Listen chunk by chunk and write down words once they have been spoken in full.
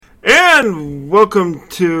And welcome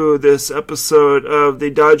to this episode of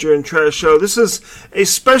the Dodger and Trash Show. This is a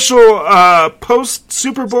special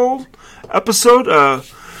post-Super Bowl episode.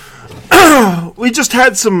 We just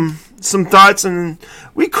had some thoughts, and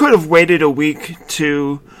we could have waited a week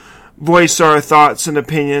to voice our thoughts and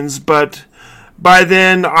opinions, but by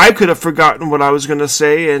then I could have forgotten what I was going to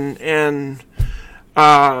say, and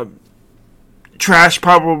Trash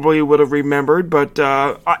probably would have remembered, but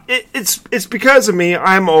it's because of me.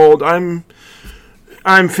 I'm old. I'm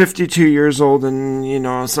 52 years old,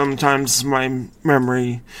 and sometimes my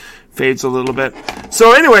memory fades a little bit.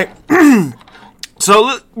 So anyway,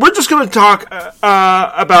 so we're just going to talk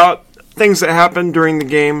about things that happened during the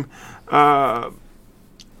game,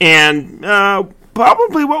 and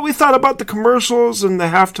probably what we thought about the commercials and the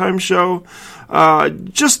halftime show.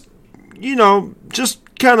 Just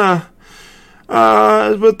kind of.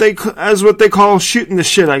 As what they call shooting the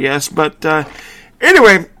shit, I guess. But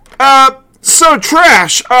anyway, so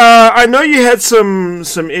Trash, I know you had some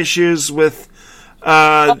issues with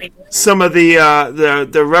some of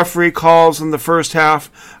the referee calls in the first half.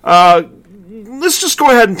 Let's just go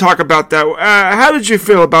ahead and talk about that. How did you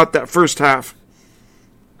feel about that first half?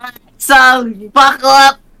 So buckle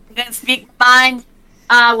up. I'm gonna speak my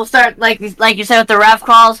mind. We'll start like you said with the ref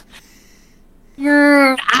calls.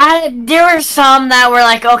 There were some that were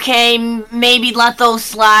like, okay, maybe let those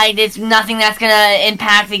slide. It's nothing that's gonna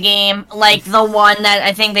impact the game. Like the one that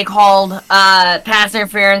I think they called pass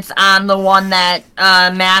interference on the one that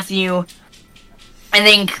Matthew, I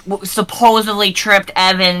think, supposedly tripped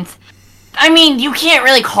Evans. I mean, you can't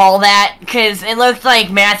really call that because it looked like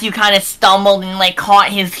Matthew kind of stumbled and like caught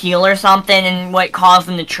his heel or something, and what caused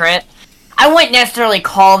him to trip. I wouldn't necessarily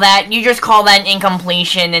call that. You just call that an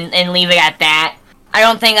incompletion and leave it at that. I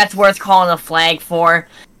don't think that's worth calling a flag for.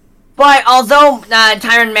 But although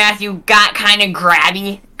Tyrann Mathieu got kind of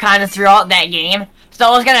grabby kind of throughout that game, so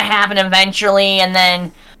it was going to happen eventually, and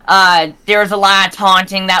then there was a lot of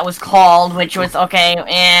taunting that was called, which was, okay,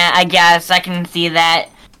 I guess I can see that.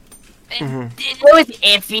 Mm-hmm. It was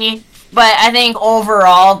iffy, but I think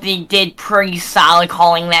overall they did pretty solid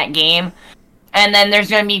calling that game. And then there's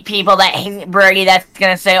going to be people that hate Brady that's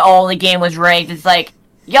going to say, oh, the game was rigged. It's like,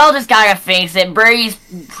 y'all just got to face it. Brady's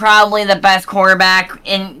probably the best quarterback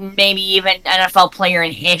and maybe even NFL player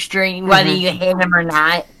in history, whether you hate him or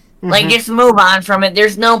not. Mm-hmm. Like, just move on from it.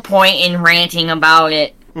 There's no point in ranting about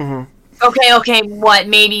it. Mm-hmm. Okay, what?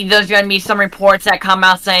 Maybe there's going to be some reports that come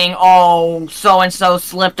out saying, oh, so-and-so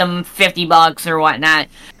slipped him $50 or whatnot.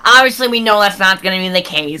 Obviously, we know that's not going to be the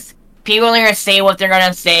case. People are going to say what they're going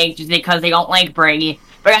to say just because they don't like Brady.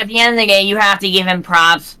 But at the end of the day, you have to give him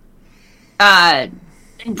props.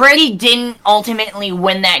 Brady didn't ultimately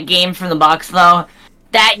win that game for the Bucs, though.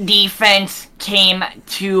 That defense came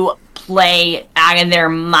to play out of their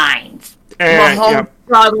minds. Mahomes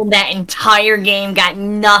struggled that entire game, got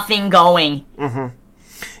nothing going. Mm-hmm.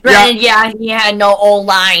 Granted, he had no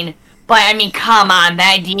O-line. But, I mean, come on.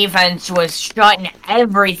 That defense was shutting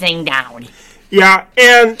everything down. Yeah,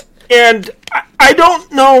 And I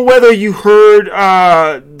don't know whether you heard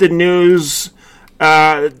the news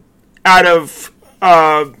out of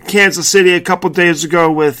Kansas City a couple days ago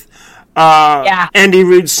with Andy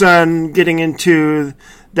Reid's son getting into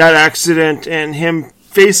that accident and him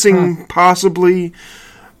facing possibly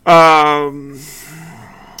some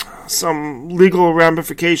legal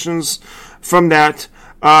ramifications from that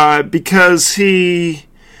because he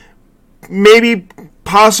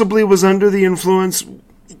possibly was under the influence.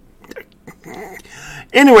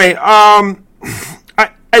 Anyway, I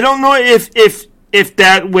don't know if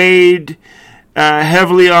that weighed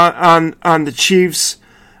heavily on the Chiefs,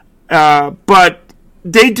 but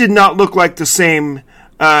they did not look like the same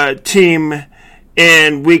team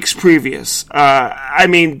in weeks previous. I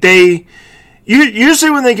mean, they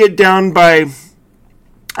usually when they get down by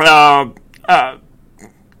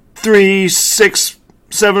 3, 6,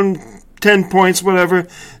 7, 10 points, whatever,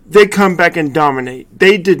 they come back and dominate.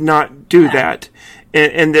 They did not do that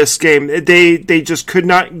in this game. They just could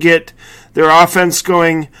not get their offense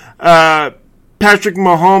going. Patrick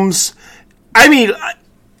Mahomes, I mean,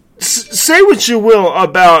 say what you will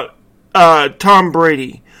about Tom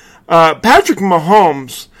Brady. Patrick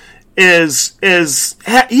Mahomes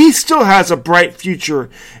he still has a bright future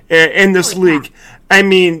in this league. I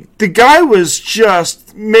mean, the guy was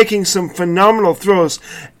just making some phenomenal throws,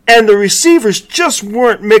 and the receivers just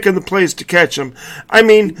weren't making the plays to catch him. I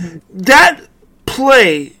mean, that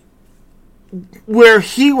play where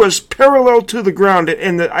he was parallel to the ground,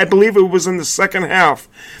 I believe it was in the second half,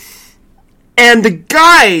 and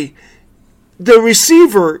the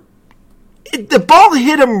receiver, the ball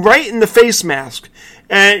hit him right in the face mask,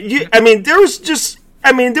 And there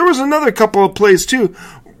was another couple of plays too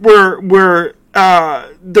where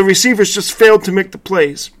the receivers just failed to make the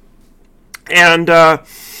plays. And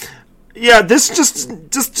this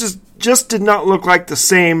just did not look like the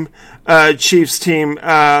same Chiefs team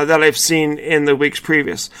that I've seen in the weeks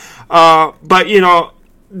previous. But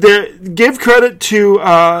give credit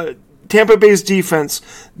to Tampa Bay's defense.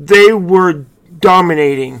 They were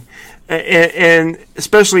dominating, and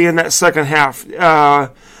especially in that second half.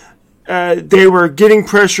 They were getting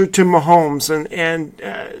pressure to Mahomes and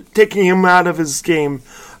taking him out of his game.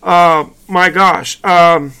 My gosh.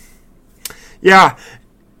 Yeah.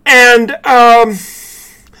 And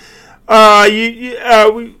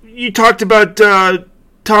you talked about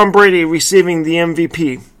Tom Brady receiving the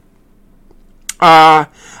MVP.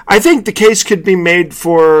 I think the case could be made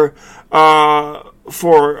for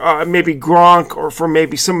maybe Gronk or for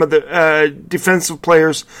maybe some of the defensive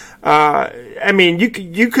players.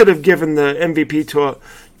 You could have given the MVP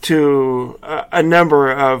to a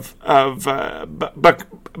number of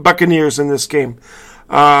Buccaneers in this game.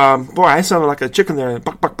 Boy, I sounded like a chicken there.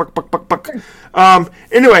 Buck, buck, buck, buck, buck, buck.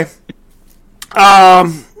 Anyway,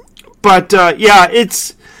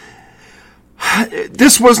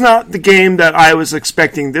 this was not the game that I was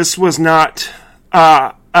expecting. This was not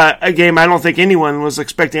a game I don't think anyone was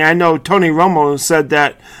expecting. I know Tony Romo said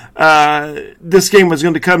that this game was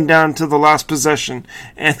going to come down to the last possession,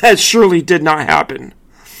 and that surely did not happen.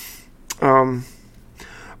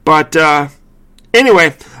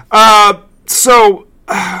 Anyway, so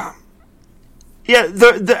I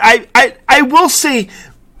will say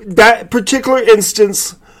that particular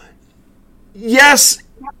instance, yes,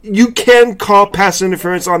 you can call pass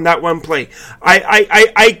interference on that one play.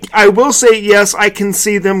 I will say yes, I can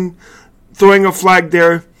see them throwing a flag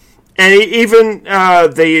there, and even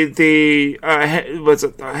the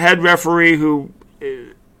head referee who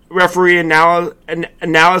referee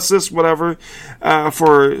analysis whatever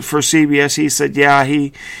for CBS, he said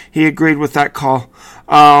he agreed with that call.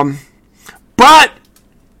 But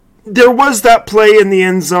there was that play in the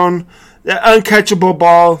end zone, the uncatchable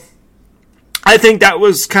ball. I think that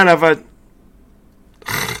was kind of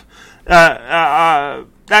that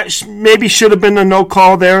maybe should have been a no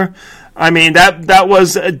call there. I mean, that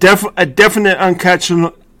was a definite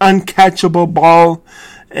uncatchable ball,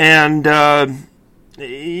 and that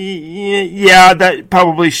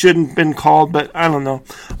probably shouldn't have been called. But I don't know.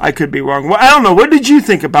 I could be wrong. Well, I don't know. What did you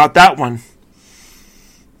think about that one?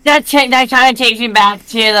 That kind of takes me back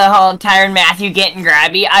to the whole Tyrann Mathieu getting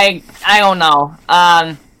grabby. I don't know.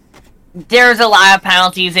 There's a lot of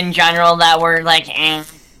penalties in general that were like, eh.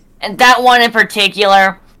 And that one in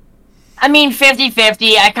particular, I mean,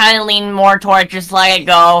 50-50. I kind of lean more towards just let it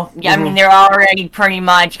go. Mm-hmm. I mean, they're already pretty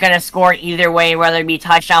much going to score either way, whether it be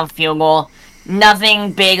touchdown, field goal.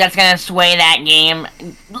 Nothing big that's going to sway that game.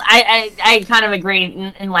 I kind of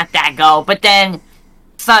agree and let that go. But then,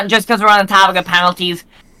 just because we're on the topic of penalties,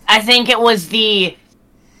 I think it was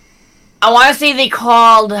I want to say they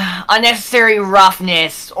called unnecessary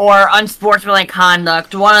roughness or unsportsmanlike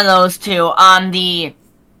conduct, one of those two, on the,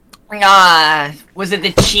 was it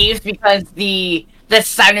the Chiefs? Because the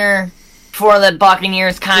center for the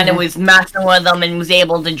Buccaneers kind of was messing with them and was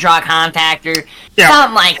able to draw contact or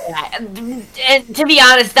something like that. And to be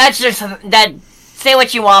honest, that's just, say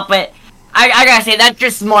what you want, but I gotta say, that's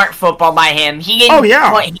just smart football by him. He didn't put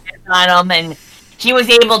hands on him, and he was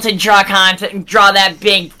able to draw that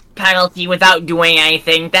big penalty without doing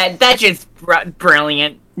anything. That's just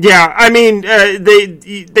brilliant. Yeah, I mean,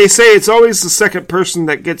 they say it's always the second person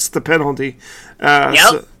that gets the penalty.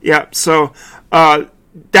 So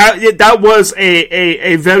that was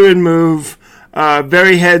a veteran move,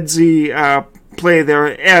 very headsy play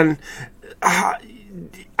there, and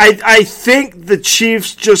I think the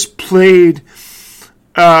Chiefs just played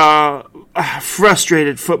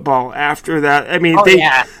frustrated football after that. I mean,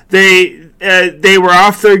 they were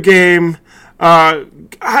off their game.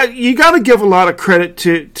 You got to give a lot of credit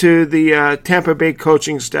to the Tampa Bay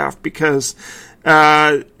coaching staff because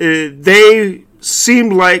they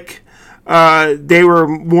seemed like they were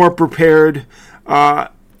more prepared.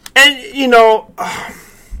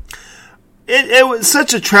 It was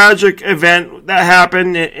such a tragic event that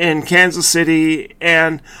happened in Kansas City,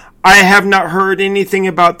 and I have not heard anything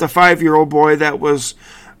about the 5-year-old boy that was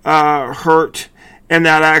hurt in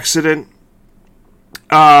that accident.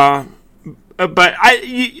 But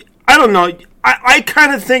I don't know. I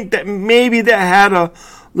kind of think that maybe that had a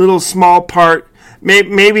little small part.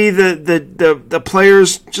 Maybe the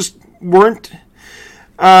players just weren't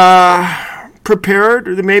prepared,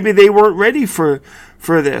 or maybe they weren't ready for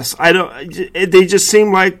this. They just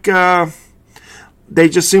seem like They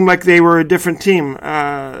just seemed like they were a different team.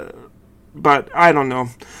 But I don't know.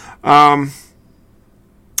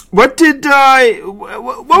 What did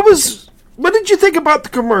you think about the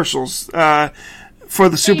commercials for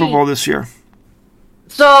the Super Bowl this year?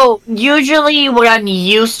 So, usually what I'm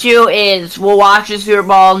used to is we'll watch the Super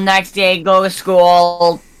Bowl, next day go to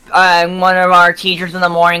school, one of our teachers in the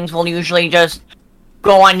mornings will usually just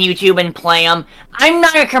go on YouTube and play them. I'm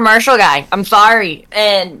not a commercial guy, I'm sorry.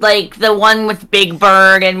 And, like, the one with Big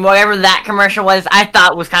Bird and whatever that commercial was, I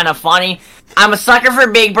thought was kind of funny. I'm a sucker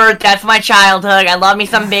for Big Bird, that's my childhood. I love me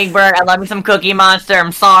some Big Bird, I love me some Cookie Monster,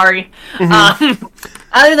 I'm sorry. Mm-hmm.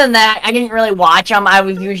 Other than that, I didn't really watch them. I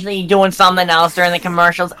was usually doing something else during the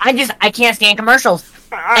commercials. I can't stand commercials.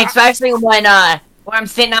 Especially when I'm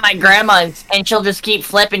sitting at my grandma's and she'll just keep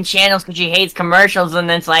flipping channels because she hates commercials,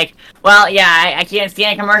 and it's like, well, yeah, I can't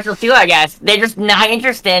stand commercials too, I guess. They're just not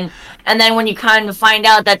interesting. And then when you kind of find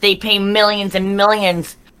out that they pay millions and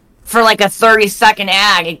millions for like a 30-second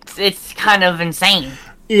ad, it's kind of insane.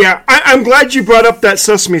 Yeah, I'm glad you brought up that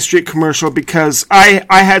Sesame Street commercial because I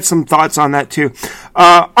had some thoughts on that too.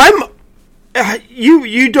 I'm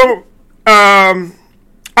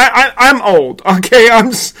old, okay?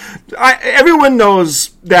 Everyone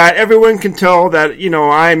knows that. Everyone can tell that,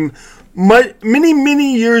 I'm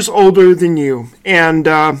many years older than you. And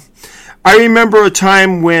I remember a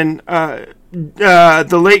time when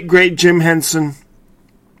the late, great Jim Henson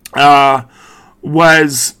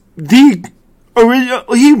was the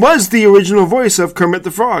original voice of Kermit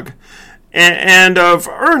the Frog and of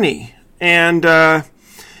Ernie. And,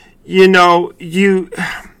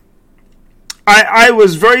 I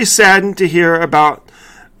was very saddened to hear about.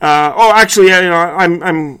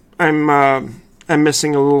 I'm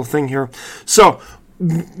missing a little thing here. So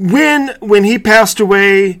when he passed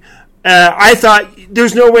away, I thought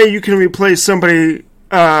there's no way you can replace somebody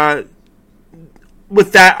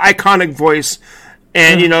with that iconic voice,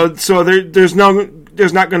 and so there's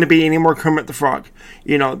not going to be any more Kermit the Frog.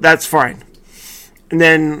 That's fine. And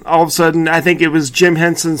then all of a sudden, I think it was Jim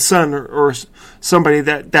Henson's son or somebody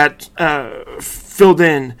that filled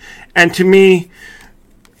in. And to me,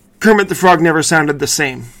 Kermit the Frog never sounded the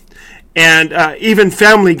same. And even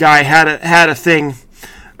Family Guy had a thing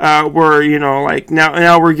where like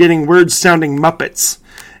now we're getting weird sounding Muppets.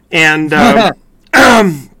 And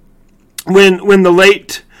when the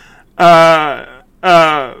late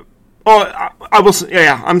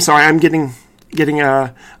I'm sorry, I'm getting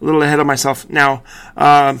a little ahead of myself now.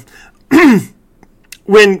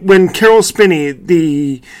 When Carol Spinney,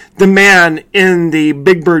 the man in the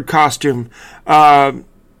Big Bird costume, and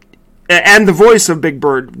the voice of Big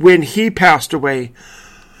Bird, when he passed away,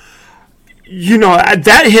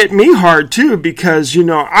 that hit me hard too, because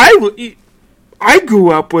I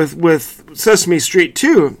grew up with Sesame Street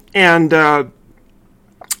too, and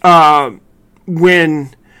when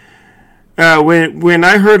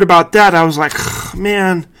I heard about that, I was like,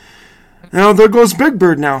 man, there goes Big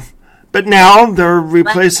Bird now. But now they're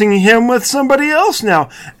replacing him with somebody else now.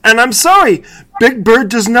 And I'm sorry, Big Bird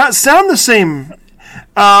does not sound the same.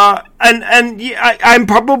 I'm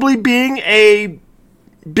probably being a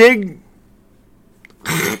big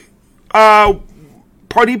party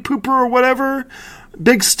pooper or whatever,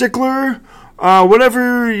 big stickler,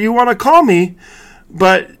 whatever you want to call me.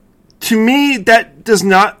 But to me, that is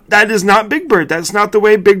not Big Bird. That's not the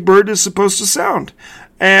way Big Bird is supposed to sound.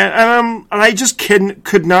 And I just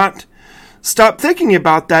could not stop thinking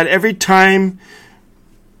about that every time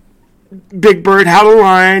Big Bird had a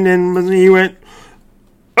line and when he went,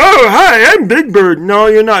 "Oh, hi, I'm Big Bird." No,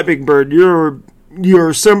 you're not Big Bird.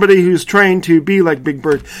 You're somebody who's trying to be like Big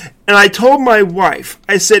Bird. And I told my wife,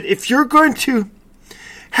 I said, if you're going to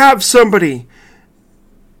have somebody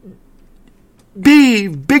be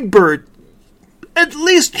Big Bird, at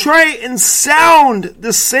least try and sound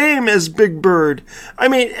the same as Big Bird. I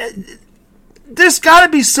mean, there's got to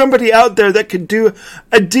be somebody out there that could do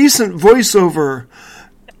a decent voiceover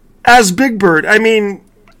as Big Bird. I mean,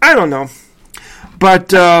 I don't know,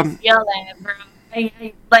 but yell at, bro.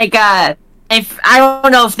 If I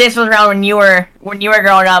don't know if this was around when you were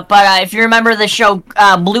growing up, but if you remember the show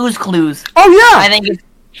Blue's Clues. Oh yeah, I think.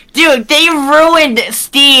 Dude, they ruined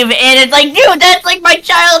Steve, and it's like, dude, that's like my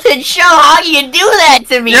childhood show. How do you do that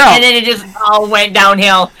to me? Yeah. And then it just all went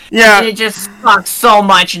downhill. Yeah, and it just sucks so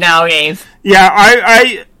much nowadays. Yeah,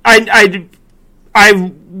 I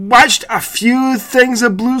watched a few things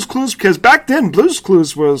of Blue's Clues because back then Blue's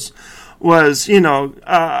Clues was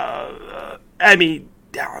I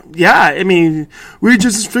mean, we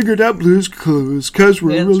just figured out Blue's Clues because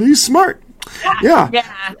we're really smart. Yeah.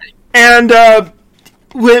 Yeah. And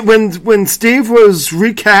when Steve was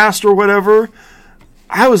recast or whatever,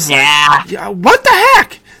 I was Yeah. like, what the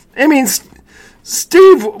heck? I mean,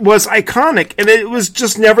 Steve was iconic, and it was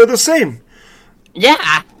just never the same.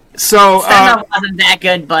 Yeah. So Stand-up wasn't that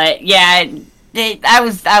good, but yeah, I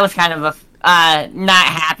was kind of not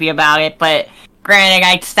happy about it. But granted,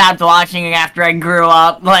 I stopped watching it after I grew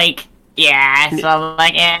up. Like, yeah, so I'm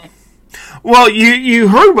like, eh. well, you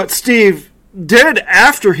heard what Steve did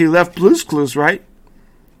after he left Blue's Clues, right?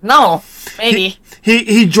 No, maybe.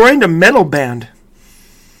 He joined a metal band.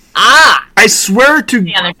 I swear to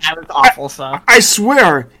The other guy was awful. So I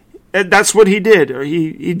swear that's what he did. Or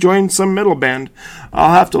he joined some metal band.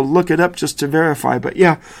 I'll have to look it up just to verify. But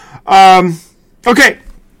yeah, okay.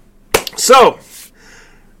 So,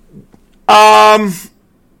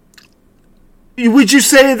 would you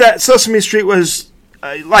say that Sesame Street was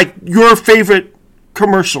like your favorite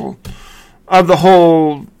commercial of the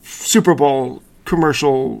whole Super Bowl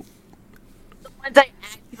commercial? the ones I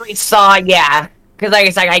actually saw, yeah, because like I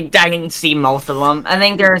said, I didn't see most of them. I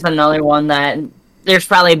think there's another one that there's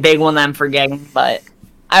probably a big one that I'm forgetting, but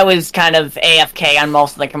I was kind of AFK on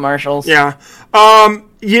most of the commercials. Yeah. But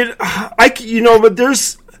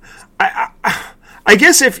there's, I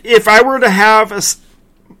guess if I were to have a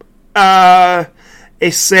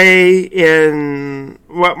say in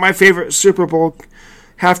what my favorite Super Bowl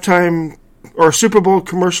halftime or Super Bowl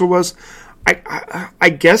commercial was, I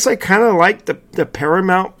guess I kind of like the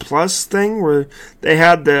Paramount Plus thing where they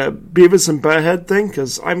had the Beavis and Butthead thing,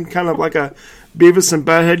 because I'm kind of like a Beavis and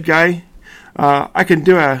Butthead guy. I can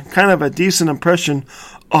do a kind of a decent impression.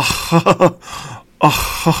 That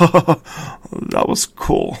was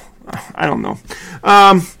cool. I don't know.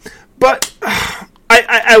 But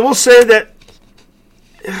I will say that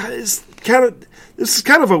this is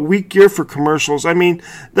kind of a weak year for commercials. I mean,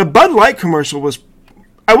 the Bud Light commercial was,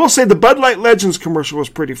 I will say the Bud Light Legends commercial was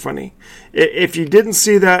pretty funny. If you didn't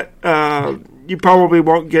see that, you probably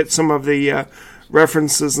won't get some of the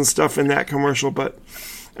references and stuff in that commercial, but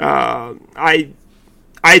I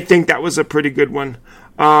think that was a pretty good one.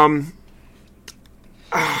 I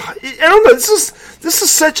don't know. This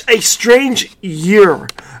is such a strange year,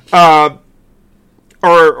 or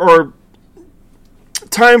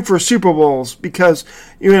time for Super Bowls, because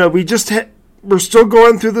we're still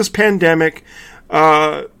going through this pandemic.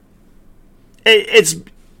 People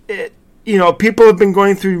have been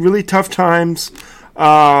going through really tough times.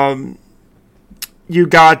 You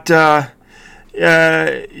got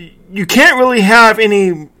you can't really have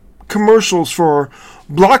any commercials for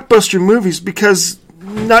blockbuster movies because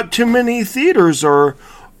not too many theaters are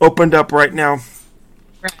opened up right now.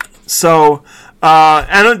 Right. So,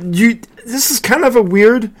 this is kind of a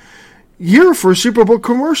weird year for Super Bowl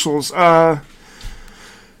commercials.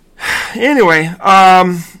 Anyway,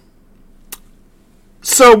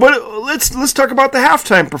 so let's talk about the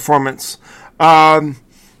halftime performance. I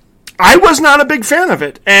was not a big fan of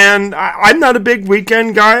it, and I'm not a big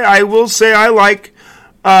Weeknd guy. I will say I like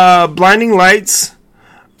Blinding Lights.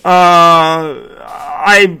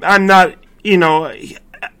 I'm not,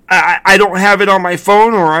 I don't have it on my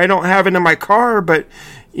phone or I don't have it in my car, but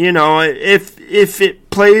if it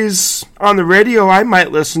plays on the radio, I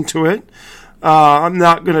might listen to it. I'm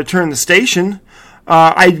not going to turn the station.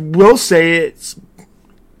 I will say it's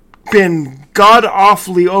been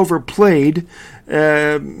god-awfully overplayed,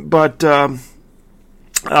 but I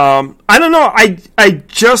don't know. I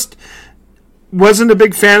just wasn't a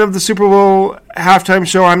big fan of the Super Bowl halftime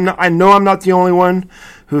show. I know I'm not the only one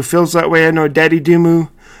who feels that way. I know Daddy Dumu,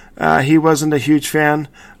 he wasn't a huge fan,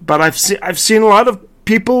 but I've seen a lot of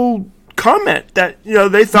people comment that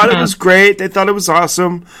they thought it was great. They thought it was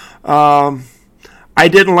awesome. I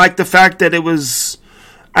didn't like the fact that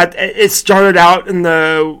it started out in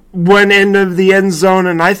the one end of the end zone,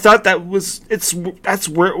 and I thought that's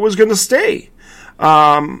where it was going to stay.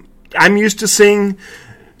 I'm used to seeing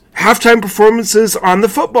halftime performances on the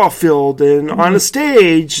football field and on a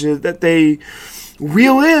stage that they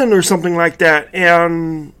reel in or something like that,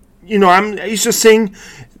 and I'm used to seeing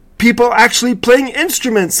people actually playing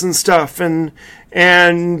instruments and stuff and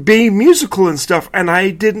being musical and stuff, and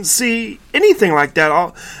I didn't see anything like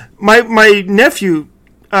that. My nephew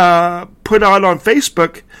put out on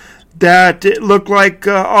Facebook that it looked like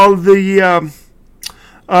all the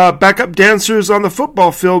backup dancers on the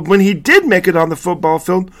football field, when he did make it on the football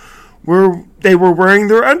field, they were wearing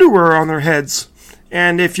their underwear on their heads.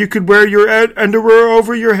 And if you could wear your underwear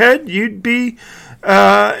over your head, you'd be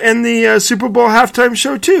in the Super Bowl halftime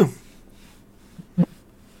show too.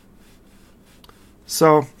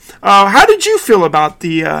 So, how did you feel about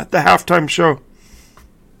the halftime show?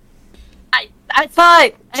 I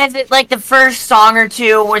thought as it, like the first song or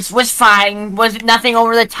two was fine, was nothing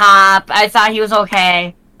over the top. I thought he was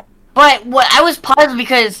okay, but what I was puzzled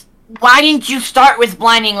because why didn't you start with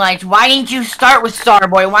Blinding Lights? Why didn't you start with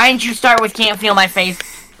Starboy? Why didn't you start with Can't Feel My Face?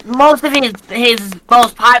 Most of his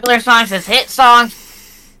most popular songs, his hit songs,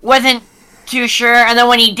 wasn't too sure. And then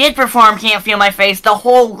when he did perform Can't Feel My Face, the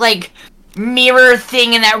whole like mirror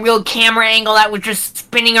thing and that real camera angle that was just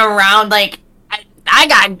spinning around, like I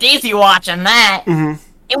got dizzy watching that. Mm-hmm.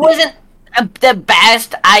 It wasn't the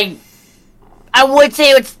best. I would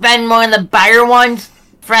say it's been one of the better ones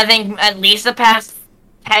for I think at least the past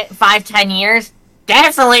 5-10 years.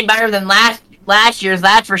 Definitely better than last year's,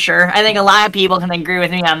 that's for sure. I think a lot of people can agree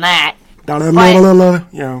with me on that.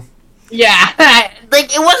 Yeah. Yeah.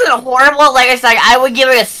 Like, it wasn't horrible. Like I said, I would give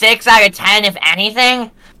it a 6 out of 10, if anything.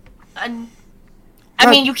 I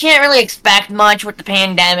mean, you can't really expect much with the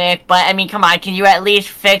pandemic, but, I mean, come on, can you at least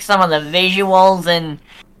fix some of the visuals and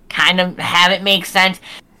kind of have it make sense?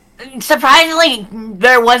 Surprisingly,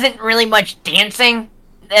 there wasn't really much dancing,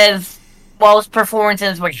 as most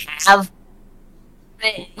performances would have.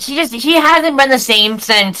 He hasn't been the same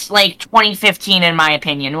since, like, 2015, in my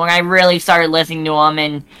opinion, when I really started listening to him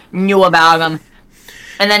and knew about him.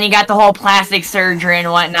 And then he got the whole plastic surgery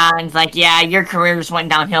and whatnot, and it's like, yeah, your career just went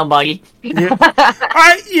downhill, buddy. Yeah.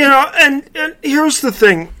 And here's the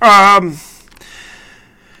thing.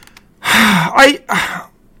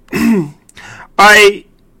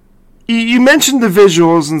 You mentioned the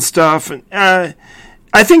visuals and stuff, and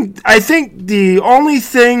I think the only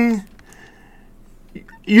thing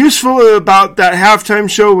useful about that halftime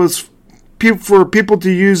show was for people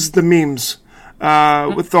to use the memes,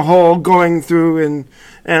 with the whole going through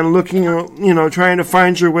and looking, trying to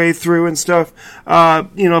find your way through and stuff.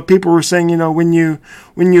 People were saying, when you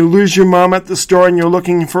lose your mom at the store and you're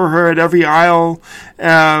looking for her at every aisle.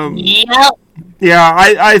 Yep. Yeah,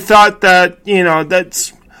 I thought that,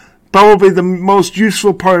 that's probably the most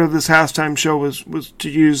useful part of this halftime show was to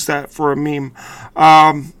use that for a meme.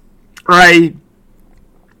 I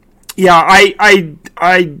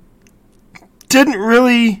didn't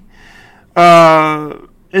really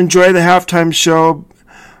enjoy the halftime show.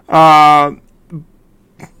 I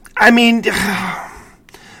mean,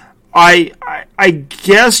 I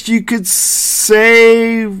guess you could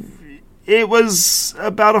say it was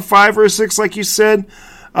about a 5 or a 6, like you said.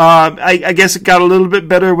 I guess it got a little bit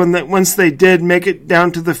better once they did make it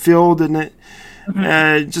down to the field, and it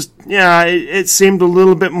it seemed a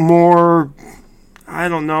little bit more. I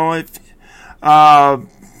don't know if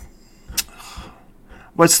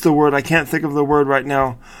what's the word? I can't think of the word right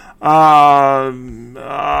now.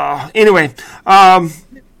 Anyway, I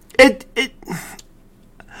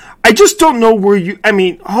just don't know where you. I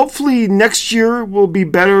mean, hopefully next year will be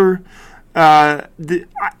better.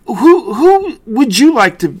 Who would you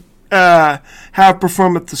like to have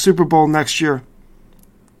perform at the Super Bowl next year?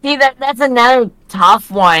 See, that's another tough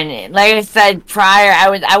one. Like I said prior,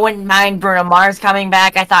 I wouldn't mind Bruno Mars coming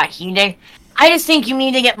back. I thought he did. I just think you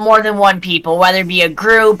need to get more than one people, whether it be a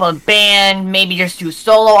group, a band, maybe just 2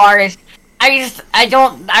 solo artists. I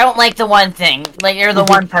don't like the one thing. Like, you're the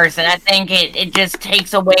one person. I think it just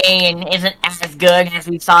takes away and isn't as good as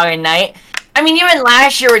we saw tonight. I mean, even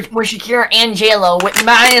last year with Shakira and J-Lo,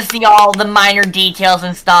 minus all the minor details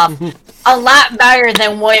and stuff, a lot better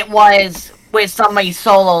than what it was with somebody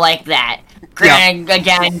solo like that. Granted,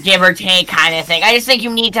 again, give or take kind of thing. I just think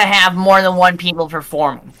you need to have more than one people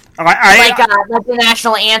performing. Like the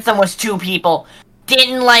national anthem was 2 people.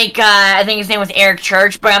 Didn't I think his name was Eric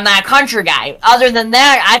Church, but I'm not a country guy. Other than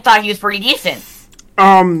that, I thought he was pretty decent.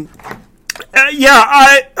 I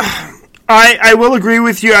will agree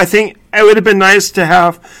with you. I think it would have been nice to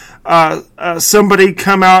have somebody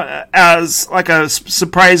come out as like a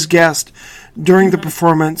surprise guest during the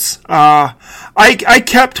performance. I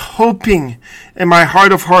kept hoping in my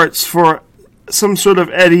heart of hearts for some sort of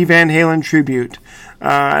Eddie Van Halen tribute,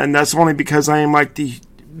 and that's only because I am like the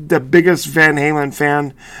biggest Van Halen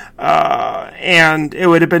fan, and it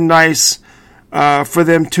would have been nice for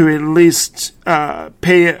them to at least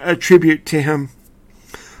pay a tribute to him.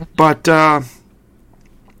 But the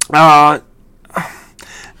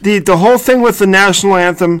whole thing with the national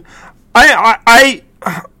anthem, I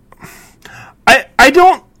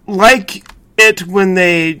don't like it when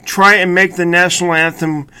they try and make the national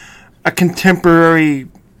anthem a contemporary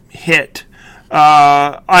hit.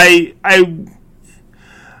 I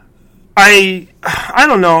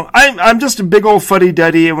don't know. I'm just a big old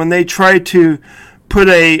fuddy-duddy, and when they try to put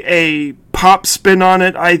a pop spin on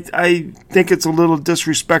it, I think it's a little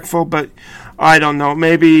disrespectful, but I don't know.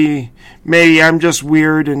 Maybe I'm just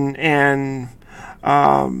weird and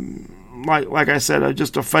like I said,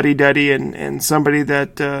 just a fuddy-duddy and somebody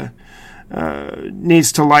that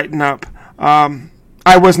needs to lighten up.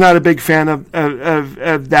 I was not a big fan of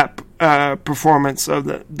that performance of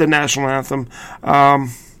the national anthem.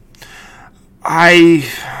 I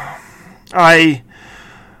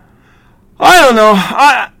don't know.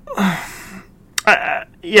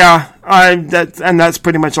 That's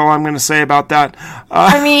pretty much all I'm going to say about that.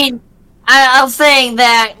 I mean, I'll say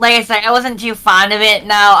that, like I said, I wasn't too fond of it.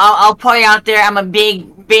 Now, I'll put it out there. I'm a big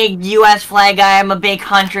U.S. flag guy. I'm a big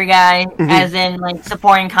country guy, as in, like,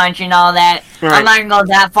 supporting country and all that. Right. I'm not going to go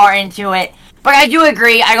that far into it. But I do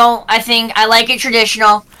agree. I like it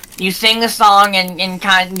traditional. You sing the song and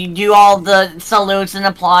kind of, you do all the salutes and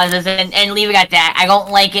applauses and leave it at that. I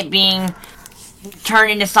don't like it being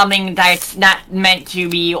turned into something that's not meant to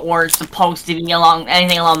be or supposed to be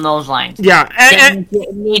anything along those lines. Yeah, and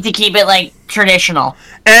need to keep it like traditional.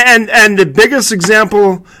 And the biggest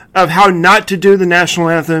example of how not to do the national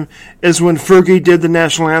anthem is when Fergie did the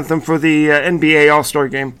national anthem for the NBA All-Star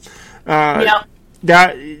game. Yep.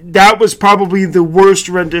 That was probably the worst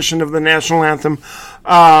rendition of the national anthem.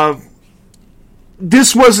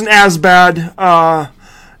 This wasn't as bad, but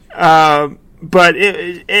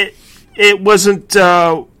it wasn't.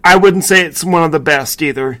 I wouldn't say it's one of the best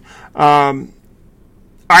either. I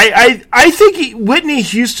think Whitney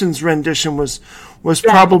Houston's rendition was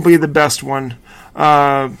probably the best one.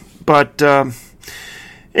 But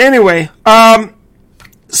anyway,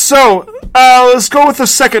 so let's go with the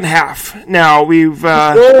second half. Now we've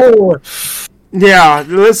let's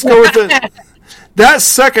go with that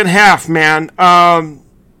second half, man.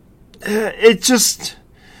 It just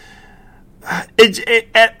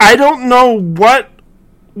I don't know what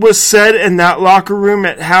was said in that locker room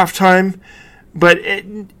at halftime, but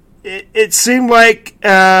it seemed like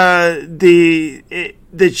the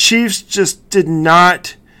Chiefs just did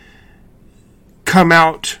not come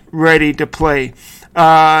out ready to play.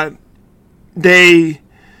 They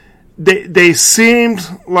seemed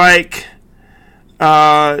like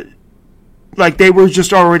they were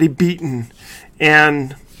just already beaten,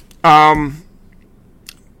 and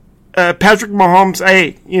Patrick Mahomes,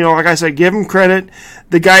 like I said, give him credit.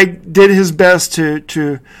 The guy did his best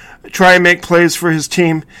to try and make plays for his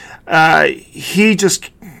team. He just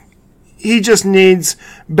needs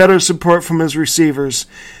better support from his receivers.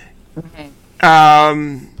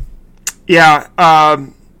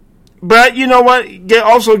 But you know what?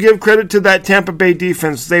 Also give credit to that Tampa Bay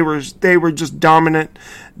defense. They were just dominant.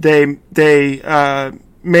 They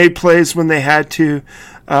made plays when they had to.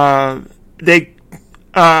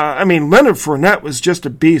 Leonard Fournette was just a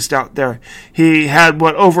beast out there. He had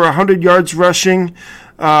over 100 yards rushing,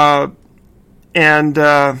 and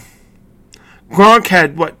Gronk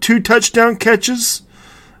had 2 touchdown catches,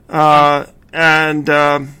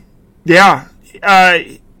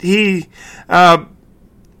 he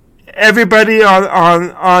everybody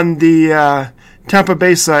on the Tampa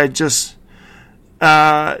Bay side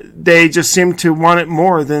they just seemed to want it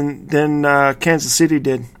more than Kansas City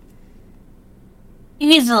did.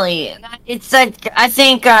 Easily. It's like, I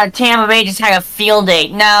think Tampa Bay just had a field day.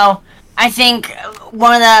 Now, I think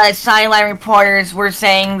one of the sideline reporters were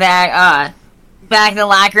saying that back in the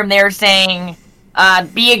locker room they were saying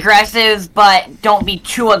be aggressive, but don't be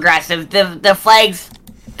too aggressive. The flags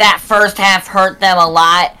that first half hurt them a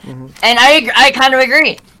lot, and I kind of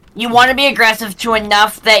agree. You want to be aggressive to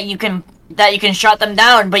enough that you can shut them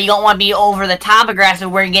down, but you don't want to be over the top aggressive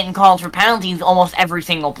where you're getting called for penalties almost every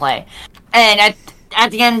single play. And at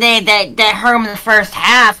the end of the day, that hurt them in the first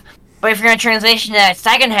half, but if you're going to transition to that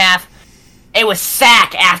second half, it was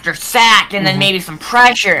sack after sack, and then maybe some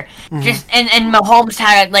pressure. Just and Mahomes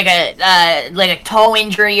had like a toe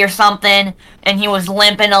injury or something, and he was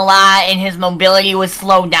limping a lot, and his mobility was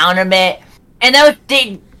slowed down a bit. And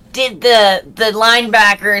the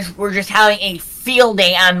linebackers were just having a field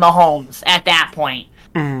day on Mahomes at that point.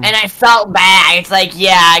 And I felt bad. It's like,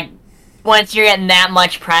 yeah, once you're getting that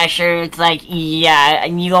much pressure, it's like, yeah,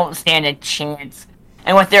 you don't stand a chance.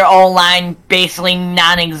 And with their O-line basically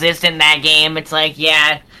non-existent in that game, it's like,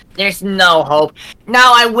 yeah, there's no hope.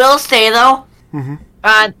 Now, I will say, though,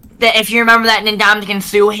 that if you remember that Ndamukong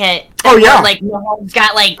Suh hit, Mahomes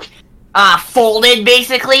got, folded,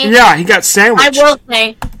 basically. Yeah, he got sandwiched. I will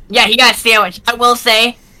say, yeah, he got sandwiched. I will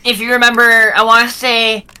say, if you remember, I want to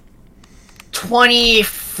say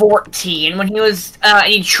 2014, when he was a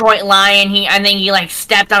Detroit Lion, I think he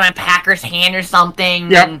stepped on a Packers hand or something.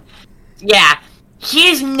 Yep. And, yeah.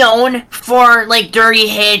 He's known for, dirty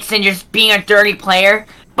hits and just being a dirty player,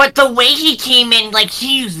 but the way he came in,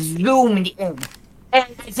 he zoomed in. And I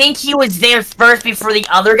think he was there first before the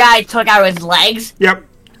other guy took out his legs. Yep.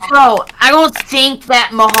 So, I don't think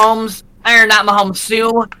that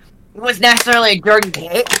Sue was necessarily a dirty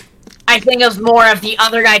hit. I think it was more of the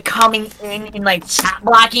other guy coming in and, like, shot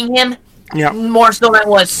blocking him. Yeah. More so than it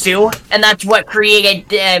was Sue. And that's what created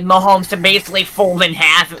Mahomes to basically fold in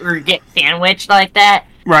half or get sandwiched like that.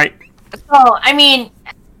 Right. So, I mean,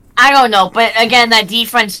 I don't know. But, again, that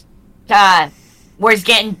defense was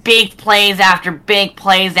getting big plays after big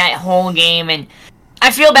plays that whole game. And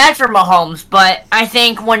I feel bad for Mahomes. But I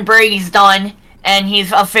think when Brady's done and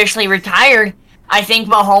he's officially retired, I think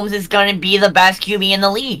Mahomes is going to be the best QB in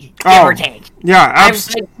the league, give or take. Yeah, I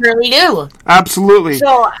really do. Absolutely.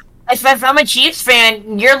 So, if I'm a Chiefs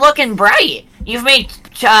fan, you're looking bright. You've made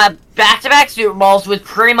back-to-back Super Bowls with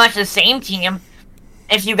pretty much the same team.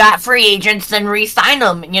 If you got free agents, then re-sign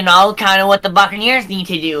them. You know, kind of what the Buccaneers need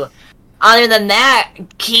to do. Other than that,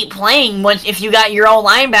 keep playing. If you got your own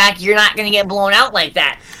line back, you're not going to get blown out like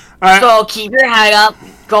that. So keep your head up.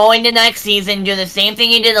 Go into next season. Do the same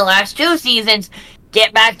thing you did the last 2 seasons.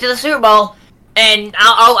 Get back to the Super Bowl, and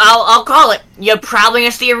I'll call it. You're probably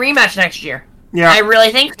gonna see a rematch next year. Yeah, I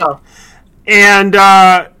really think so. And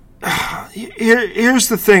here's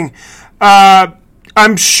the thing.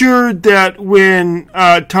 I'm sure that when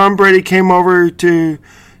Tom Brady came over to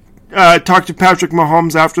talk to Patrick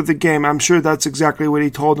Mahomes after the game, I'm sure that's exactly what he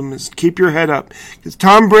told him, is keep your head up. Because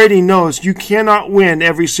Tom Brady knows you cannot win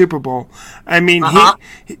every Super Bowl. I mean,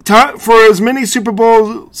 for as many Super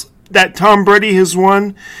Bowls that Tom Brady has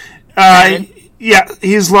won,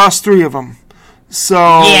 he's lost 3 of them.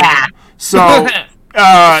 So,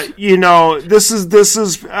 you know, this is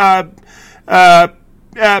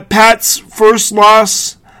Pat's first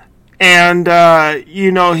loss, and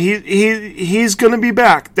you know, he's going to be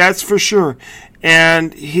back. That's for sure,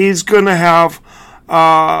 and he's going to have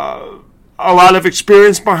a lot of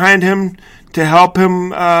experience behind him to help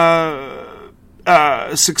him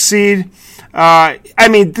succeed. I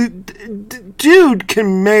mean, the dude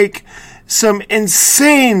can make some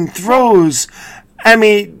insane throws. I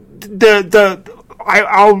mean,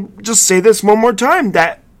 I'll just say this one more time.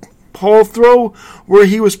 That pull throw where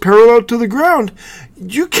he was parallel to the ground,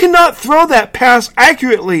 you cannot throw that pass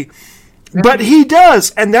accurately, but he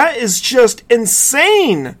does, and that is just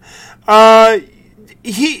insane. I'm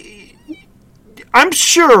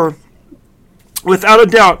sure, without a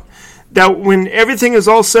doubt, that when everything is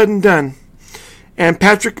all said and done, and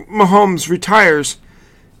Patrick Mahomes retires,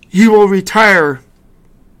 he will retire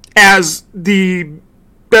as the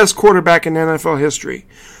best quarterback in NFL history,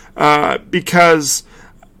 because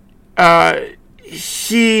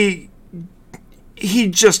he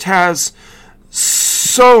just has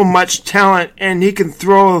so much talent, and he can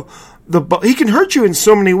throw the ball. He can hurt you in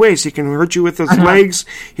so many ways. He can hurt you with his legs.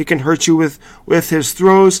 He can hurt you with his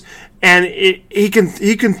throws, and he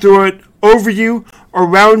can throw it over you,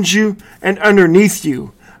 around you, and underneath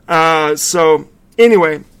you. So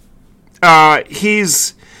anyway,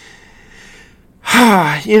 he's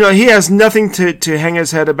you know, he has nothing to hang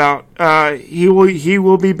his head about. He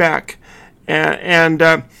will be back, and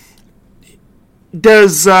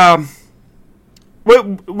does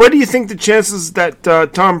what do you think the chances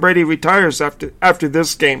that Tom Brady retires after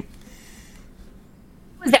this game?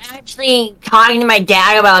 I was actually talking to my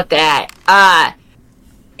dad about that. I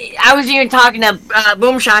was even talking to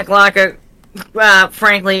Boom Shakalaka,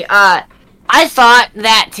 frankly. I thought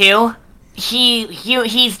that too.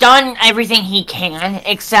 He's done everything he can,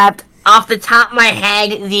 except off the top of my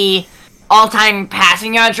head, the all-time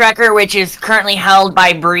passing yards record, which is currently held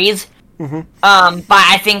by Breeze, by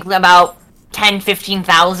I think about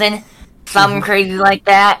 10,000-15,000, something crazy like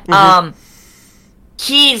that.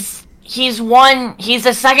 He's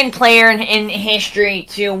the second player in history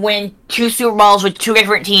to win 2 Super Bowls with 2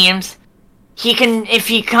 different teams. He can, if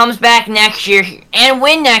he comes back next year and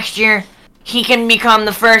win next year, he can become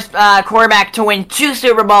the first quarterback to win 2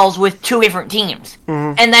 Super Bowls with 2 different teams.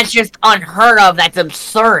 And that's just unheard of. That's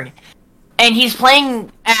absurd. And he's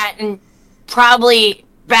playing at, probably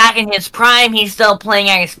back in his prime, he's still playing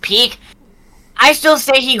at his peak. I still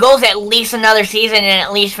say he goes at least another season and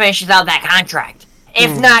at least finishes out that contract.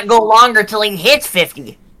 If not, go longer till he hits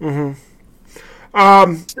 50.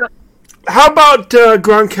 How about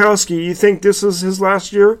Gronkowski? You think this is his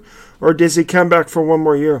last year, or does he come back for one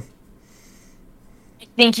more year? I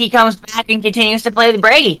think he comes back and continues to play with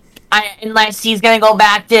Brady. Unless he's going to go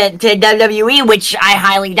back to WWE, which I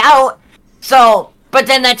highly doubt. So, but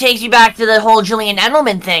then that takes you back to the whole Julian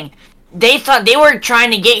Edelman thing. They thought they were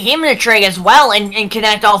trying to get him in a trade as well and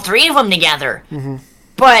connect all 3 of them together.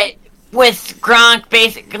 But with Gronk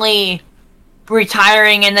basically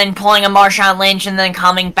retiring and then pulling a Marshawn Lynch and then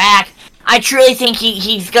coming back, I truly think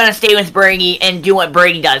he's gonna stay with Brady and do what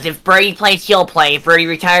Brady does. If Brady plays, he'll play. If Brady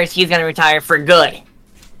retires, he's gonna retire for good.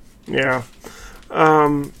 Yeah.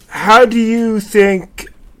 How do you think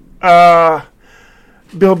Bill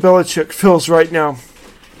Belichick feels right now?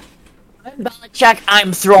 Belichick,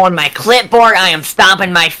 I'm throwing my clipboard, I am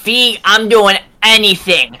stomping my feet, I'm doing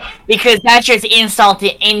anything. Because that's just insult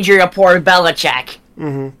to injury to poor Belichick.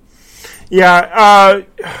 Mm-hmm. Yeah,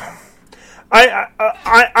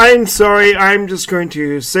 I'm sorry, I'm just going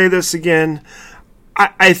to say this again.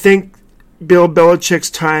 I think Bill Belichick's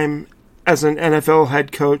time as an NFL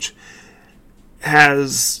head coach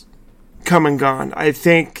has come and gone. I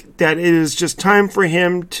think that it is just time for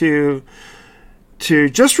him to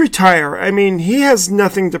just retire. I mean, he has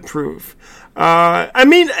nothing to prove.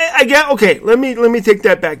 I get okay. Let me take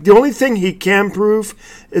that back. The only thing he can prove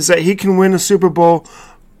is that he can win a Super Bowl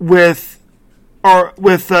with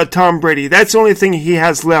Tom Brady. That's the only thing he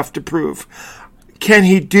has left to prove. Can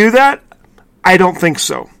he do that? I don't think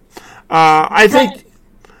so. I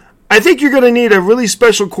think you're going to need a really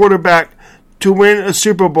special quarterback to win a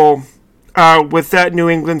Super Bowl with that New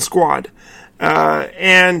England squad,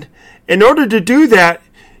 and in order to do that,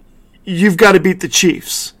 you've got to beat the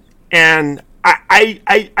Chiefs. And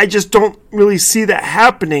I just don't really see that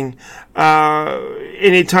happening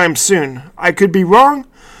anytime soon. I could be wrong,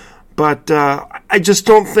 but I just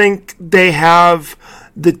don't think they have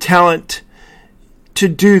the talent to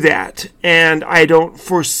do that. And I don't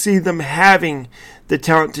foresee them having the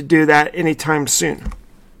talent to do that anytime soon.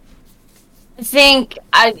 I think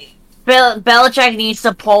Belichick needs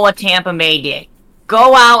to pull what Tampa Bay did.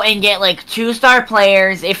 Go out and get like 2-star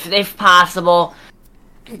players if possible.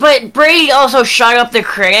 But Brady also shut up the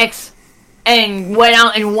critics and went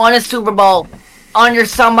out and won a Super Bowl under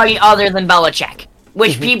somebody other than Belichick.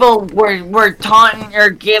 Which people were taunting or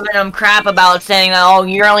giving him crap about, saying that, oh,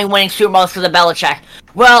 you're only winning Super Bowls because of Belichick.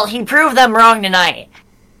 Well, he proved them wrong tonight.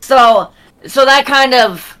 So that kind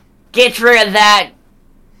of gets rid of that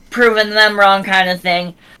proving them wrong kind of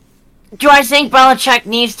thing. Do I think Belichick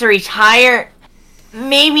needs to retire?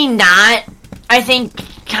 Maybe not. I think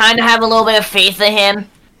kind of have a little bit of faith in him.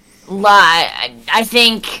 I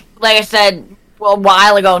think, like I said a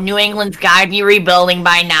while ago, New England's got to be rebuilding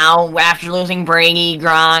by now after losing Brady,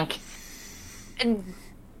 Gronk.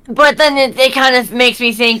 But then it kind of makes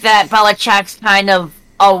me think that Belichick's kind of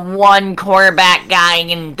a one quarterback guy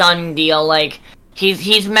and done deal. Like,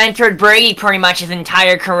 he's mentored Brady pretty much his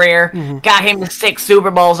entire career, got him to 6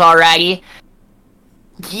 Super Bowls already.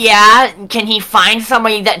 Yeah, can he find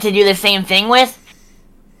somebody to do the same thing with?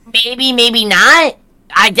 Maybe, maybe not.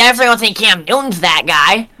 I definitely don't think Cam Newton's that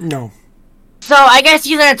guy. No. So I guess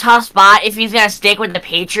he's in a tough spot if he's going to stick with the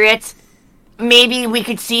Patriots. Maybe we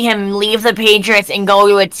could see him leave the Patriots and go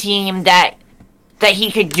to a team that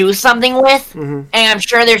he could do something with. And I'm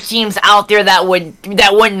sure there's teams out there that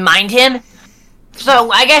wouldn't mind him.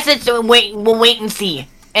 So I guess we'll wait and see.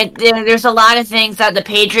 There's a lot of things that the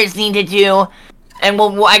Patriots need to do. And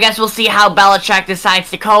I guess we'll see how Belichick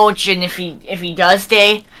decides to coach and if he does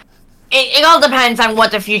stay. It all depends on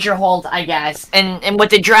what the future holds, I guess. And with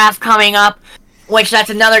the draft coming up, which that's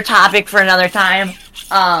another topic for another time.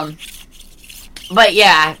 But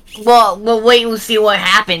yeah, we'll wait and see what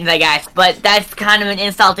happens, I guess. But that's kind of an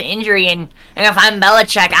insult to injury, and if I'm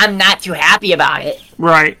Belichick, I'm not too happy about it.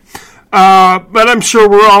 Right. But I'm sure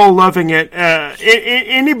we're all loving it.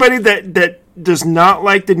 Anybody that does not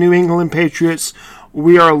like the New England Patriots,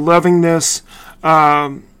 we are loving this. We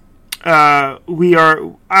are.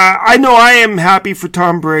 I know I am happy for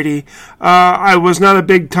Tom Brady. I was not a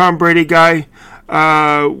big Tom Brady guy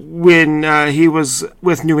when he was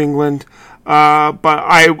with New England, but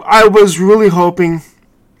I was really hoping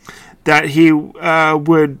that he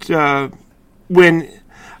would win.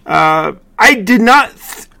 I did not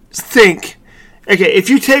think. Okay, if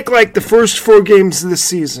you take like the first 4 games of the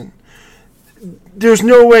season, there's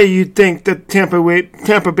no way you'd think that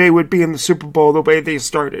Tampa Bay would be in the Super Bowl the way they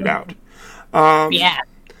started out. Yeah.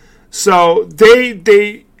 So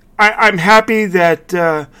I'm happy that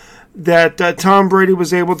Tom Brady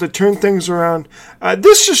was able to turn things around.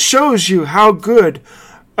 This just shows you how good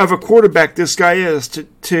of a quarterback this guy is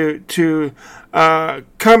to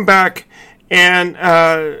come back and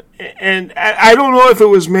I don't know if it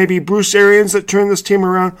was maybe Bruce Arians that turned this team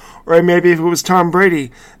around, or maybe if it was Tom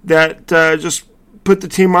Brady that just put the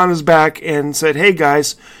team on his back and said, "Hey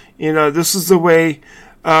guys, this is the way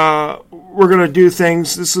we're gonna do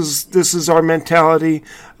things. This is our mentality."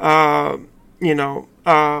 But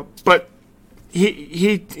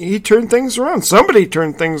he turned things around. Somebody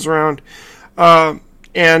turned things around,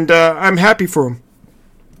 and I'm happy for him.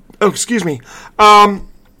 Oh, excuse me.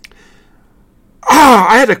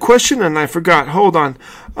 I had a question and I forgot. Hold on.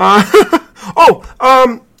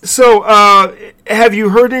 So have you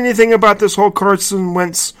heard anything about this whole Carson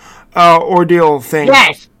Wentz ordeal thing?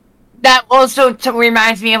 Yes. That also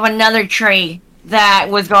reminds me of another trade that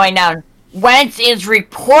was going down. Wentz is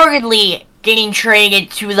reportedly getting traded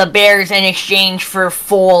to the Bears in exchange for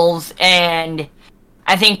Foles and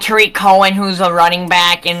I think Tariq Cohen, who's a running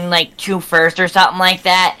back, and like 2 firsts or something like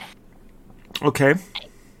that. Okay.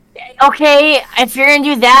 Okay, if you're gonna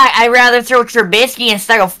do that, I'd rather throw Trubisky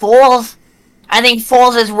instead of Foles. I think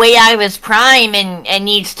Foles is way out of his prime and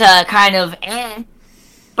needs to kind of end.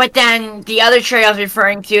 But then the other trade I was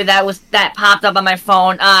referring to that popped up on my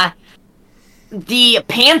phone, the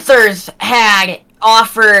Panthers had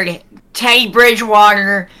offered Teddy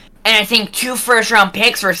Bridgewater and I think 2 first-round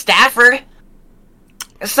picks for Stafford.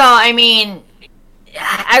 So, I mean,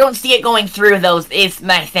 I don't see it going through those, is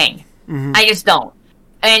my thing. Mm-hmm. I just don't.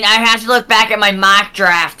 And I have to look back at my mock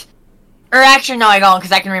draft. Or actually, no, I don't,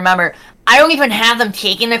 because I can remember. I don't even have them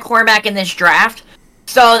taking the quarterback in this draft.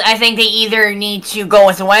 So I think they either need to go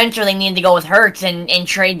with Wentz or they need to go with Hurts and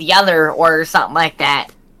trade the other or something like that.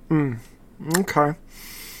 Okay.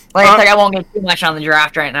 Like I said, I won't get too much on the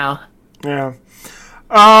draft right now. Yeah.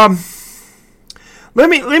 Let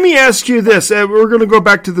me ask you this. We're going to go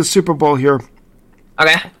back to the Super Bowl here.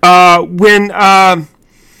 Okay.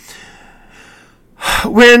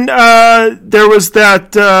 When there was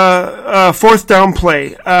that fourth down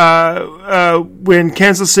play, when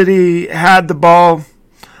Kansas City had the ball,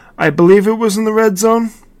 I believe it was in the red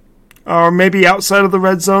zone, or maybe outside of the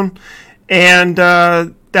red zone, and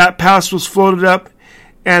that pass was floated up,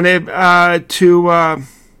 and it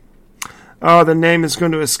the name is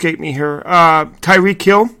going to escape me here. Tyreek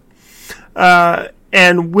Hill.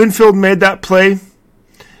 And Winfield made that play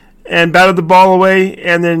and batted the ball away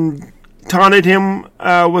and then taunted him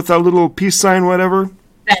with a little peace sign, whatever.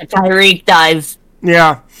 That Tyreek does.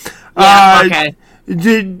 Yeah. Okay.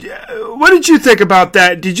 What did you think about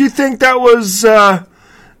that? Did you think that was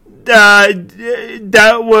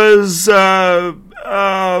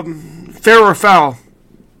fair or foul?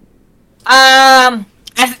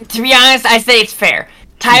 To be honest, I say it's fair.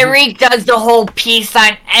 Tyreek does the whole peace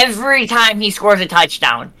sign every time he scores a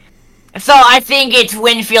touchdown. So I think it's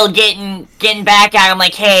Winfield getting back at him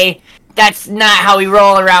like, hey, that's not how we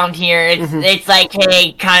roll around here. It's like,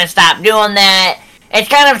 hey, kind of stop doing that. It's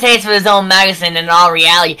kind of a taste of his own medicine in all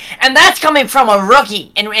reality. And that's coming from a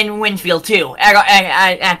rookie in Winfield, too,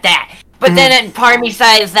 at that. But then part of me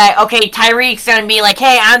says that, okay, Tyreek's going to be like,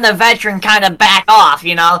 hey, I'm the veteran, kind of back off,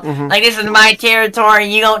 you know? Like, this is my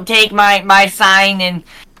territory, you don't take my sign, and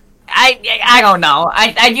I don't know.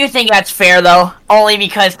 I do think that's fair, though, only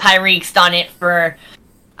because Tyreek's done it for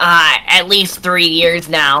at least 3 years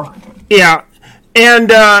now. Yeah,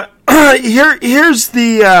 and here's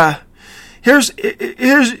this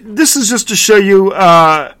is just to show you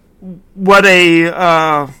what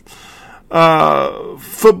a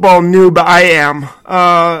football noob I am.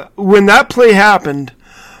 When that play happened,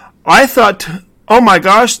 I thought, oh my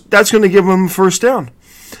gosh, that's going to give him a first down.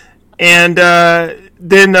 And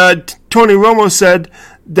then Tony Romo said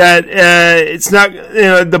that it's not,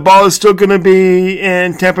 the ball is still going to be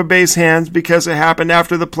in Tampa Bay's hands because it happened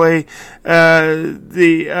after the play.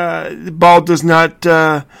 The ball does not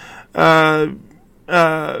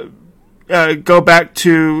go back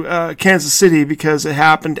to Kansas City because it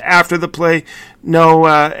happened after the play. No,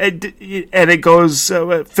 and it goes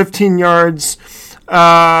 15 yards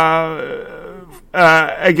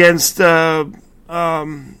against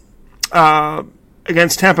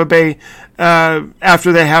Tampa Bay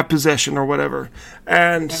after they have possession or whatever.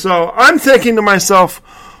 And so I'm thinking to myself,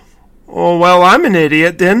 oh, well, I'm an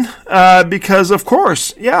idiot then, because of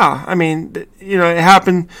course, yeah. I mean, it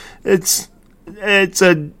happened. It's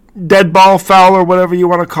a dead ball, foul, or whatever you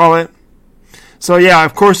want to call it. So yeah,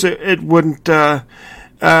 of course it wouldn't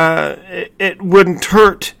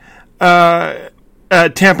hurt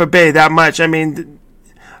Tampa Bay that much. I mean,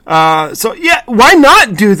 so yeah, why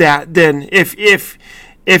not do that then? If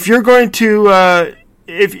you're going to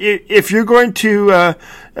if you're going to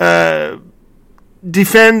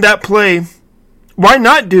defend that play, why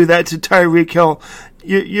not do that to Tyreek Hill?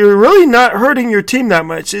 You're really not hurting your team that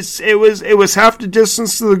much. It was half the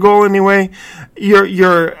distance to the goal anyway.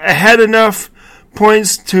 You're ahead enough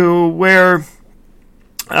points to where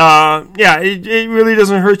it really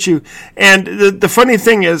doesn't hurt you. And the funny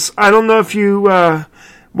thing is, I don't know if you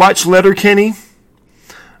watch Letterkenny,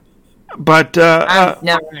 but I've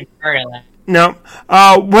never heard of that. No,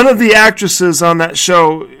 one of the actresses on that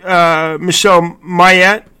show, Michelle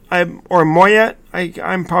Mayette, or Moyet.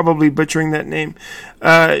 I'm probably butchering that name.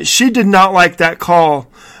 She did not like that call,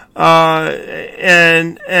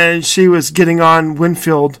 and she was getting on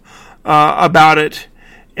Winfield about it.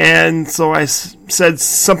 And so I said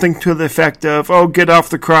something to the effect of, "Oh, get off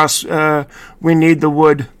the cross. We need the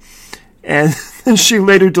wood." And she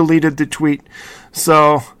later deleted the tweet.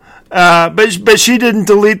 So, but she didn't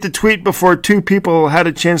delete the tweet before two people had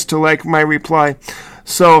a chance to like my reply.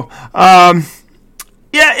 So, yeah,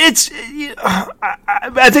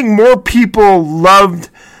 I think more people loved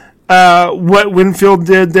what Winfield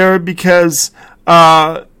did there because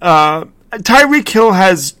Tyreek Hill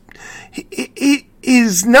has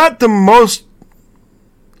he's not the most.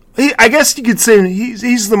 I guess you could say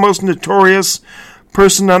he's the most notorious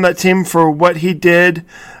person on that team for what he did.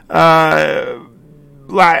 I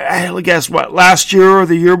guess last year or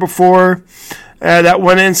the year before that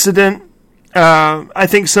one incident. I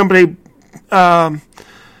think somebody. I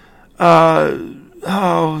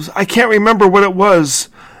can't remember what it was.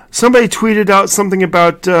 Somebody tweeted out something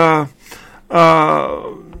about.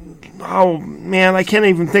 Oh man, I can't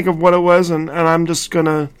even think of what it was, and I'm just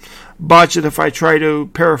gonna botch it if I try to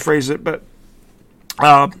paraphrase it. But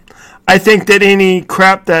I think that any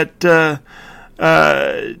crap that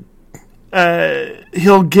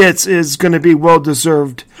Hill gets is going to be well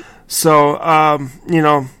deserved. So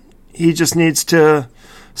he just needs to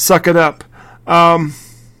suck it up.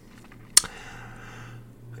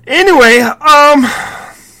 Anyway,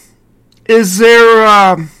 is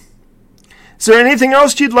there anything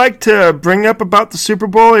else you'd like to bring up about the Super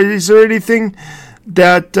Bowl? Is there anything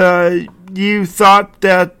that you thought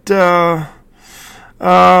that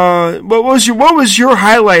what was your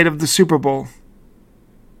highlight of the Super Bowl?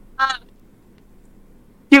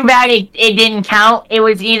 Too bad it didn't count. It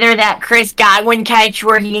was either that Chris Godwin catch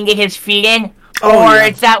where he didn't get his feet in,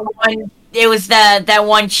 it's that one. It was that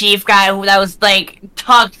one Chief guy that was like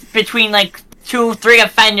tucked between like 2-3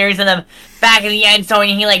 defenders in the back of the end zone,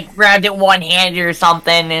 and he like grabbed it one-handed or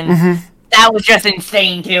something, and that was just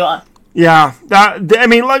insane too. Yeah, I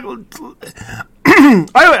mean, like,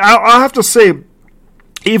 I'll have to say,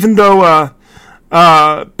 even though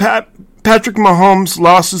Patrick Mahomes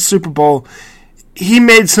lost the Super Bowl, he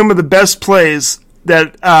made some of the best plays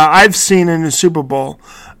that I've seen in the Super Bowl.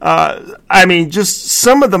 I mean, just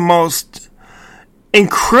some of the most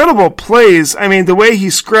incredible plays. I mean, the way he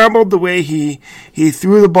scrambled, the way he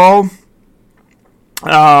threw the ball.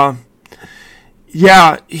 Yeah,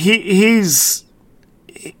 he's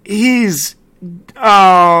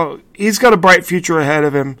got a bright future ahead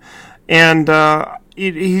of him, and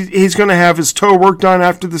he's going to have his toe worked on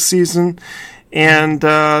after the season, and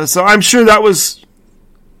so I'm sure that was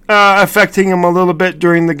affecting him a little bit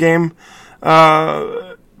during the game,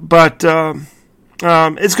 but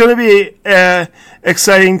it's going to be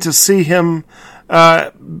exciting to see him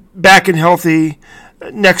back and healthy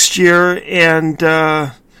next year, and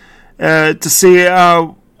to see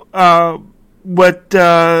what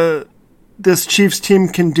this Chiefs team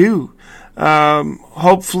can do.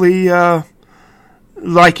 Hopefully,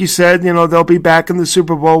 like you said, they'll be back in the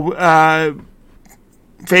Super Bowl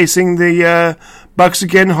facing the Bucs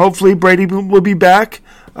again. Hopefully, Brady will be back.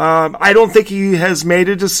 I don't think he has made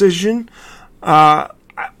a decision.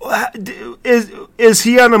 Is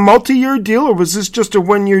he on a multi-year deal, or was this just a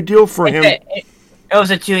one-year deal for him? It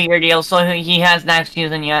was a 2-year deal, so he has next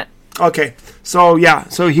season yet. Okay, so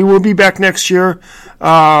he will be back next year.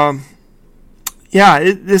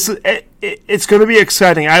 It's going to be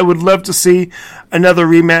exciting. I would love to see another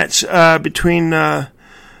rematch between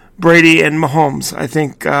Brady and Mahomes. I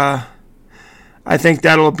think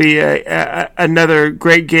that'll be another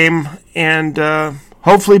great game, and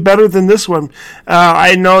hopefully better than this one.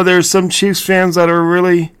 I know there's some Chiefs fans that are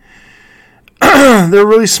really they're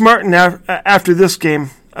really smarting after this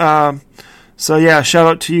game. So yeah, shout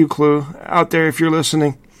out to you, Clue, out there if you're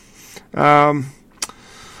listening. But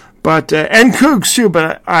and Cougs too.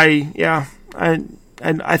 But I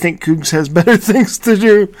think Cougs has better things to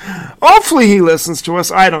do. Hopefully he listens to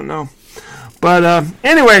us. I don't know. But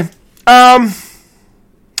anyway,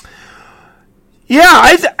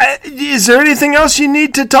 yeah. Is there anything else you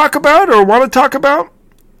need to talk about or want to talk about?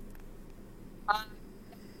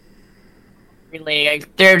 Really,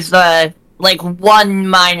 there's one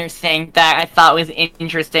minor thing that I thought was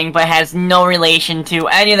interesting, but has no relation to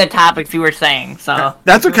any of the topics you were saying. So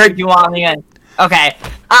that's okay. If you want me to, okay.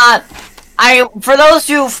 For those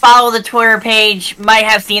who follow the Twitter page, might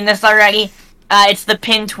have seen this already. It's the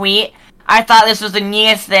pinned tweet. I thought this was the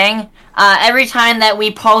neatest thing. Every time that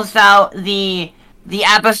we post out the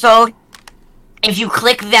episode, if you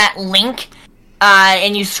click that link,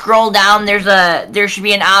 and you scroll down, there should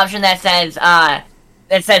be an option that says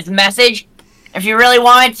message. If you really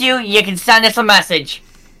wanted to, you can send us a message.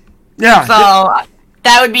 Yeah. So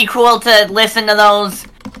that would be cool to listen to those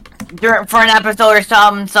for an episode or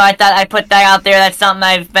something. So I thought I'd put that out there. That's something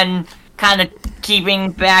I've been kind of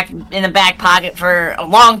keeping back in the back pocket for a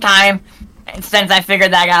long time since I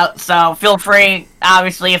figured that out. So feel free.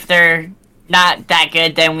 Obviously, if they're not that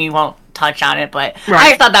good, then we won't touch on it. But right.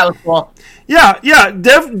 I just thought that was cool. Yeah.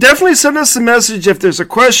 Definitely send us a message if there's a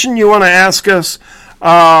question you want to ask us.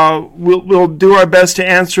 We'll do our best to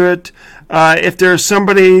answer it. If there's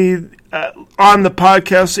somebody on the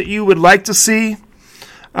podcast that you would like to see,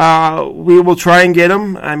 we will try and get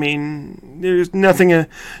them. I mean, there's nothing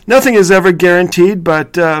is ever guaranteed,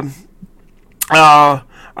 but I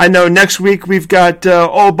know next week we've got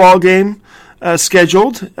All Ball Game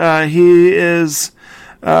scheduled. He's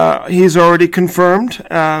already confirmed.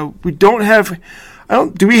 We don't have.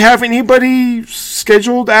 Do we have anybody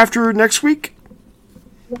scheduled after next week?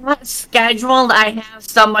 Not scheduled. I have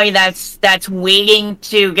somebody that's waiting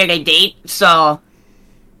to get a date, so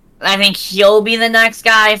I think he'll be the next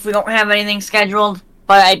guy if we don't have anything scheduled.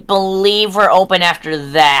 But I believe we're open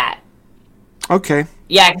after that. Okay.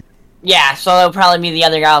 Yeah. So that'll probably be the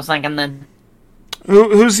other guy I was thinking then.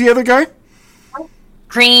 Who's the other guy?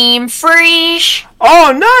 Cream Fresh.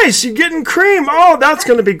 Oh, nice! You're getting Cream. Oh, that's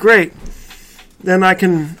going to be great. Then I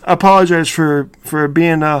can apologize for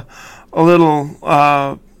being a little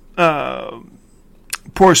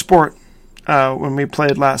poor sport when we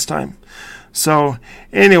played last time. So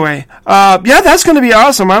anyway, that's going to be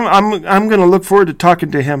awesome. I'm going to look forward to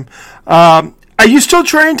talking to him. Are you still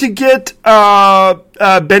trying to get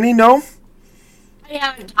Benny? No, I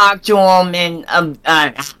haven't talked to him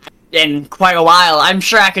in quite a while. I'm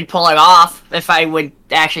sure I could pull it off if I would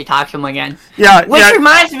actually talk to him again. Yeah. Which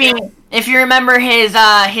reminds me, if you remember his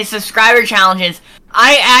subscriber challenges,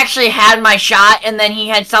 I actually had my shot, and then he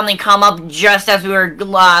had something come up just as we were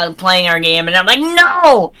playing our game, and I'm like,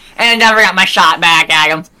 no! And I never got my shot back at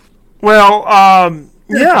him. Well,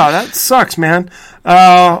 that sucks, man.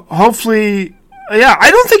 Hopefully, I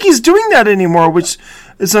don't think he's doing that anymore, which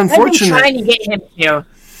is unfortunate. I've been trying to get him to.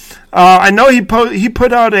 I know he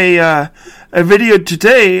put out a video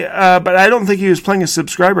today, but I don't think he was playing a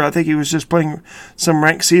subscriber. I think he was just playing some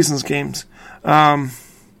ranked seasons games.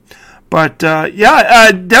 But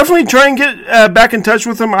definitely try and get back in touch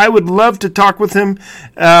with him. I would love to talk with him,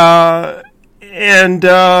 and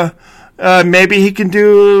maybe he can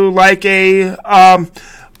do like a.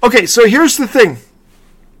 Okay, so here's the thing.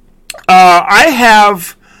 I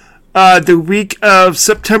have the week of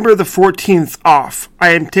September the 14th off. I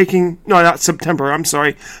am taking not September. I'm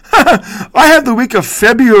sorry. I have the week of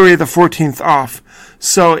February the 14th off.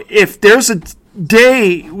 So if there's a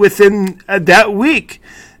day within that week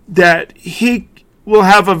that he will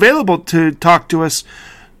have available to talk to us,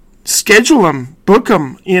 schedule him, book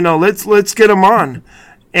him. Let's get him on,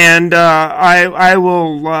 and I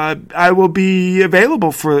will be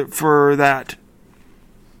available for that.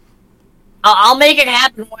 I'll make it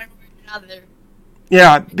happen one way or another.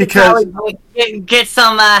 Yeah, because get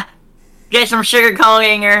some sugar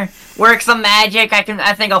coating or work some magic. I think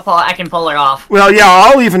I can pull it off. Well, yeah,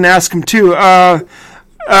 I'll even ask him too.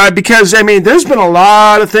 Because, I mean, there's been a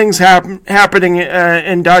lot of things happening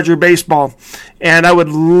in Dodger baseball, and I would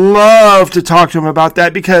love to talk to him about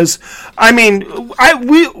that because, I mean,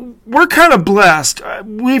 we're kind of blessed.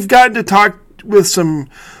 We've gotten to talk with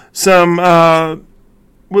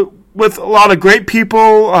with a lot of great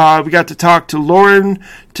people. We got to talk to Lauren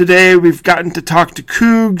today. We've gotten to talk to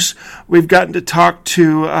Cougs. We've gotten to talk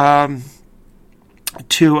to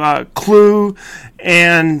Clue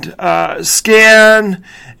and Scan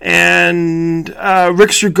and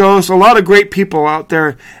Rickster Ghost, a lot of great people out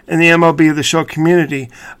there in the MLB The Show community.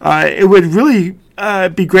 It would really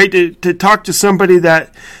be great to talk to somebody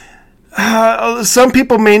that some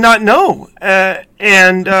people may not know,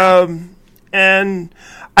 and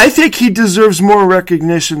I think he deserves more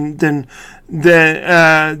recognition than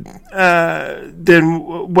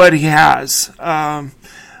what he has.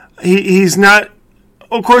 He's not.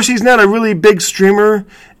 Of course, he's not a really big streamer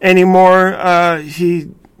anymore. He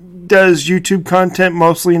does YouTube content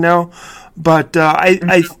mostly now, but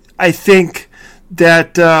I think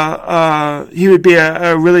that he would be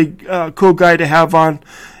a really cool guy to have on,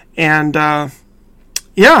 and I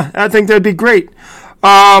think that'd be great.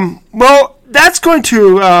 Well, that's going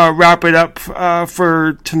to wrap it up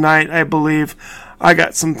for tonight, I believe. I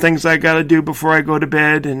got some things I got to do before I go to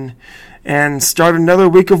bed and start another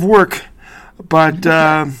week of work. But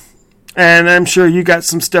and I'm sure you got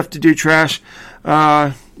some stuff to do, Trash.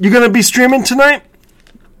 You going to be streaming tonight?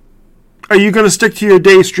 Are you going to stick to your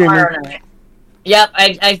day streaming? Yep,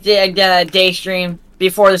 I did a day stream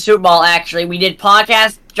before the Super Bowl, actually. We did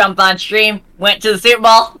podcast, jumped on stream, went to the Super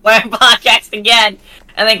Bowl, went podcast again.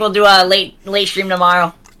 I think we'll do a late stream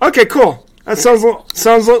tomorrow. Okay, cool. That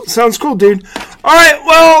sounds cool, dude. All right,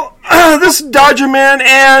 well, this is Dodger Man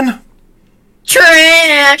and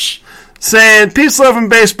Trash. saying peace, love, and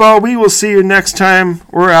baseball. We will see you next time.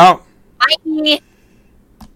 We're out. Bye.